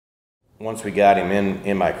once we got him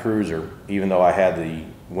in my cruiser, even though I had the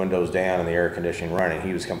windows down and the air conditioning running,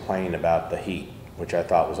 he was complaining about the heat, which I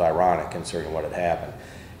thought was ironic considering what had happened.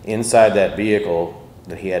 Inside that vehicle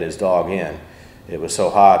that he had his dog in, it was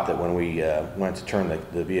so hot that when we went to turn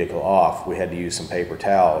the vehicle off, we had to use some paper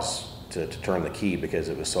towels to turn the key because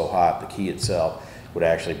it was so hot. The key itself would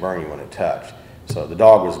actually burn you when it touched. So the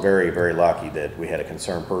dog was very, very lucky that we had a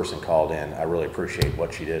concerned person called in. I really appreciate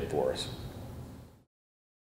what she did for us.